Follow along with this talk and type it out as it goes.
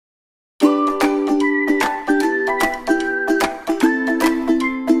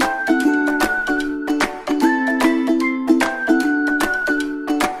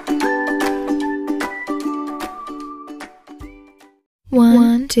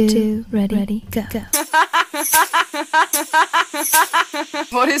2, ready, go.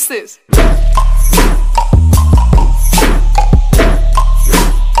 What is this?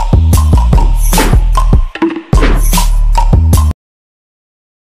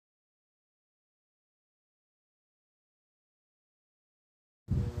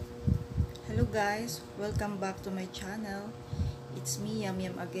 Hello guys, welcome back to my channel. It's me, Yam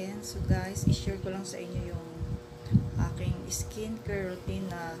Yam again. So guys, i-share ko lang sa inyo yung aking skincare routine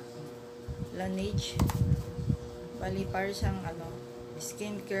na Laneige. Bali, para siyang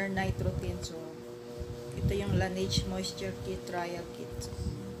skincare night routine. So, ito yung Laneige Moisture Kit Trial Kit.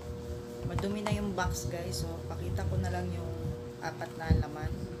 Madumi na yung box guys. So, pakita ko na lang yung 4 na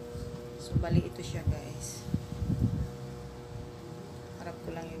laman. So, bali ito siya guys. Harap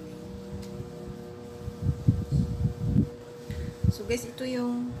ko lang yun. So guys, ito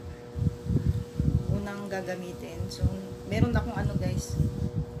yung unang gagamitin. So meron akong guys,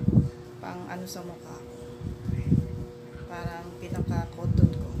 pang sa mukha. Parang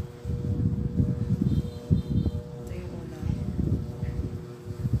pinaka-cotton ko. Ito yung una.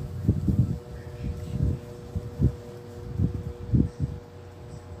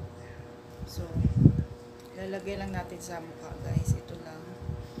 So lalagay lang natin sa mukha guys. Ito lang.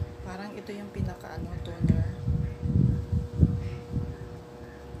 Parang ito yung pinaka-toner.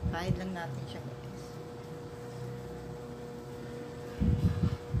 Kahit lang natin siya guys.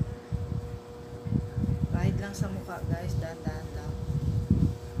 Kahit lang sa mukha guys, dahan-dahan lang.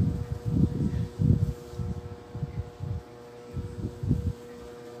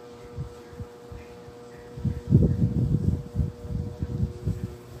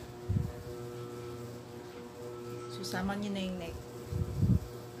 Susama nyo na yung neck.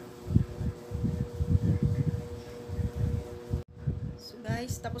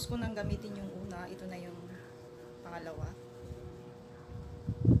 Guys, tapos ko nang gamitin yung una, ito na yung pangalawa.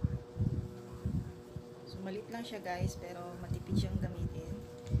 So maliit lang siya guys, pero matipid siyang gamitin.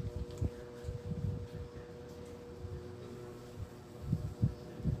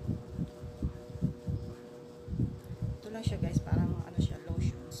 Ito lang siya guys, parang siya,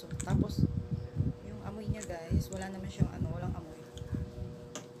 lotion. So tapos yung amoy niya guys, wala naman siyang walang amoy.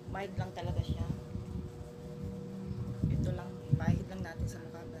 Mild lang talaga siya. Ito lang, pahid lang natin sa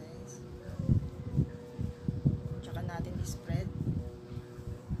mukha guys. Tsaka natin i-spread.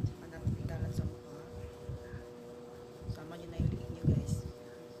 Tsaka natin igalan sa mukha. Sama nyo na yung liig nyo guys.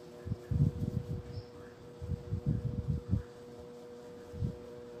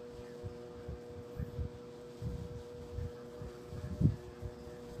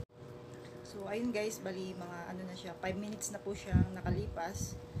 So ayun guys, bali mga na siya, 5 minutes na po siyang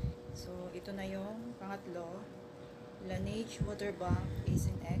nakalipas. So ito na yung pangatlo, Laneige Water Bank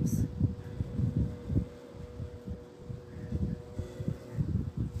Asin X.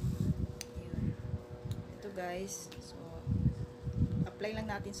 Yun. Ito guys, so apply lang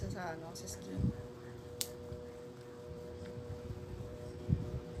natin sa skin.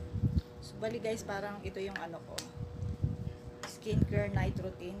 So bali guys, parang ito yung ko, skincare night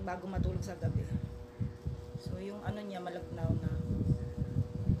routine bago matulog sa gabi. So yung niya malagnaw na,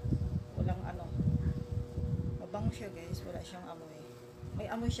 walang mabango siya guys, wala siyang amoy. May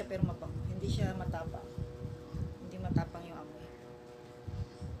amoy siya pero mabango, hindi siya matapang. Hindi matapang yung amoy.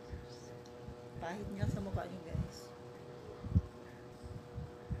 Pahid niya sa mukha niyo guys.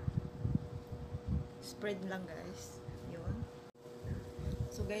 Spread lang guys. Yun.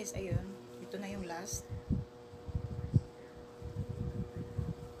 So guys, ayun, ito na yung last.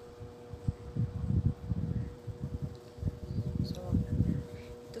 So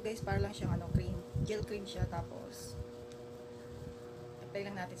ito guys, para lang siyang cream, gel cream siya, tapos apply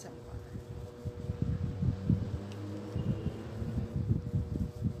lang natin sa mukha.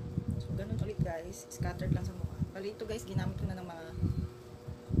 So ganun ulit guys, scattered lang sa mukha. Bali ito guys, ginamit ko na ng mga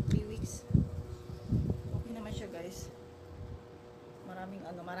 3 weeks. Okay naman siya guys.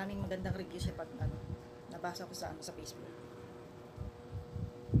 Maraming magandang review siya pag nabasa ko sa Facebook.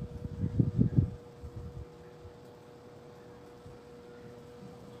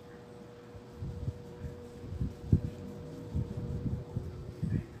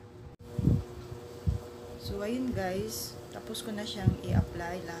 So ayun guys, tapos ko na siyang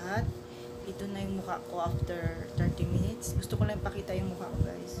i-apply lahat. Ito na yung mukha ko after 30 minutes. Gusto ko lang ipakita yung mukha ko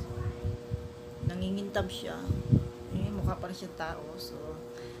guys. Nangingintab siya. Yung mukha pa rin siya tao. So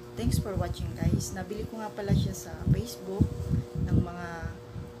thanks for watching guys. Nabili ko nga pala siya sa Facebook ng mga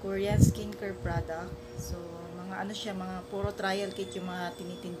Korean skincare product. So mga siya, mga puro trial kit yung mga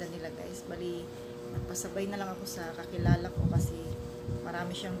tinitinda nila guys. Bali, nagpasabay na lang ako sa kakilala ko kasi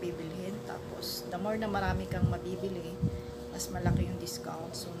marami siyang bibilhin. Tapos the more na marami kang mabibili, mas malaki yung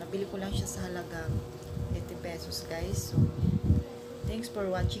discount. So, nabili ko lang siya sa halagang 80 pesos, guys. So, thanks for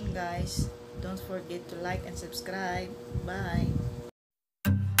watching, guys. Don't forget to like and subscribe. Bye!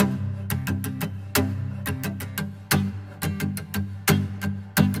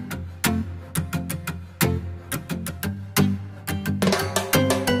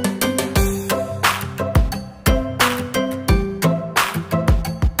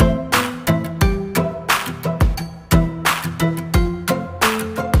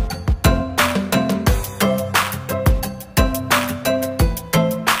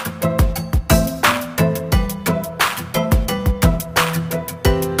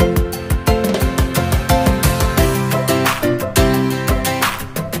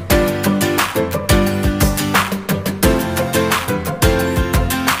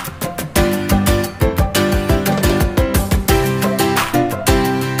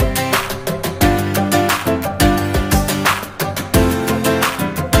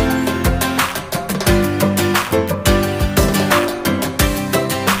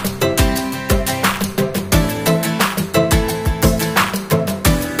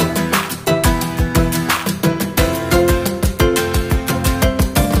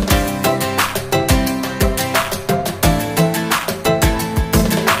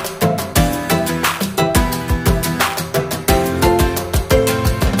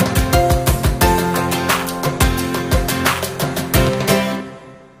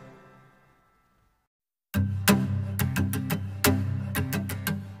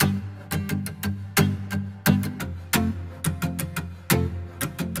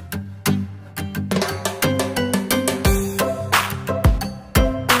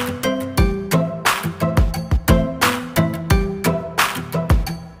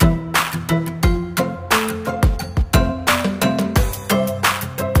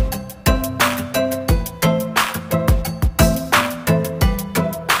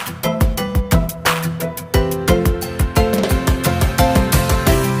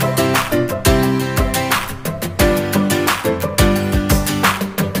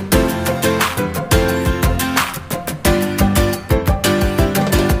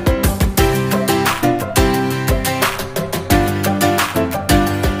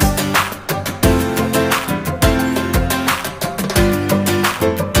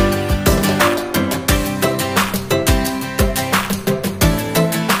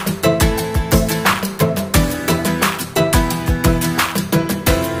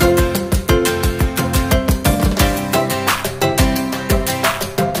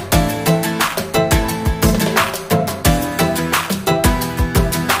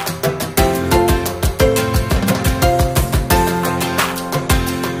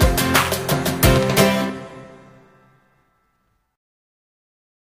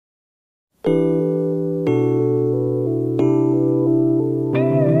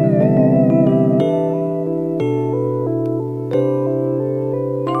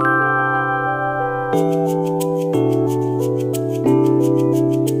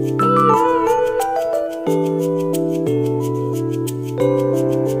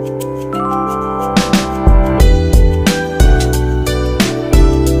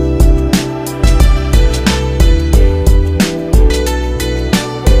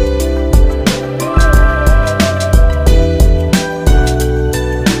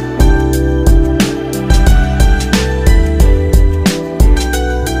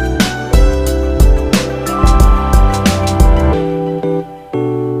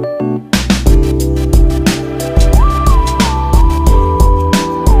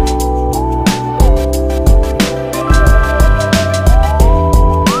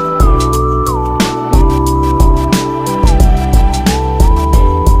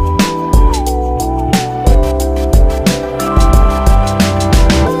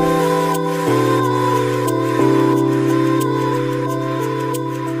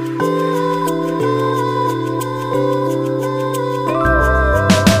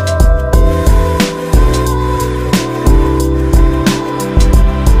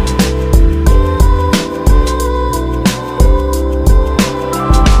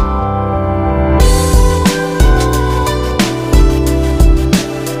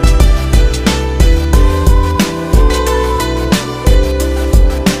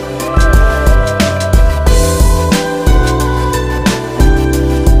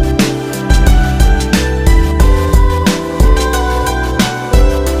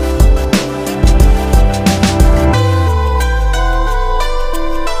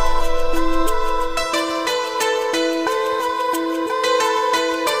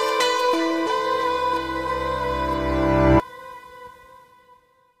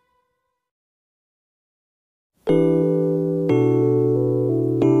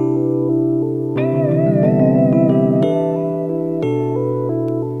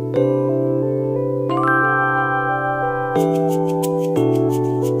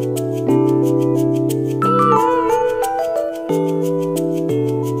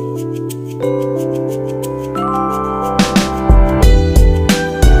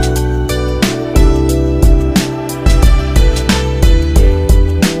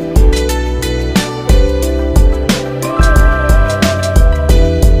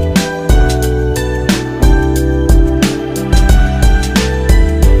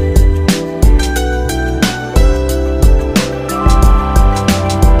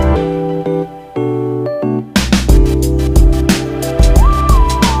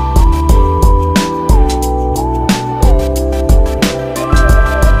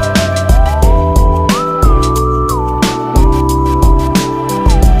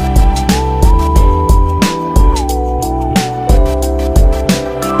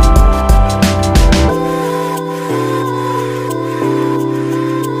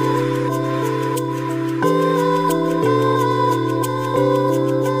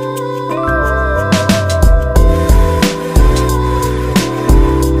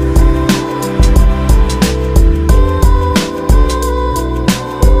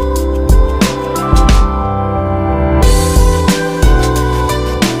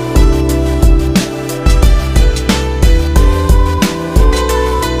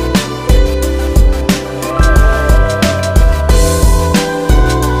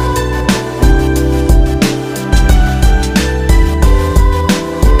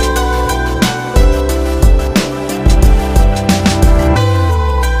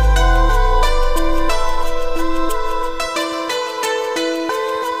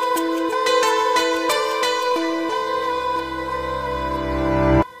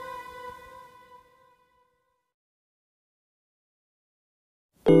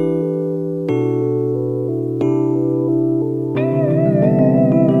 Bye!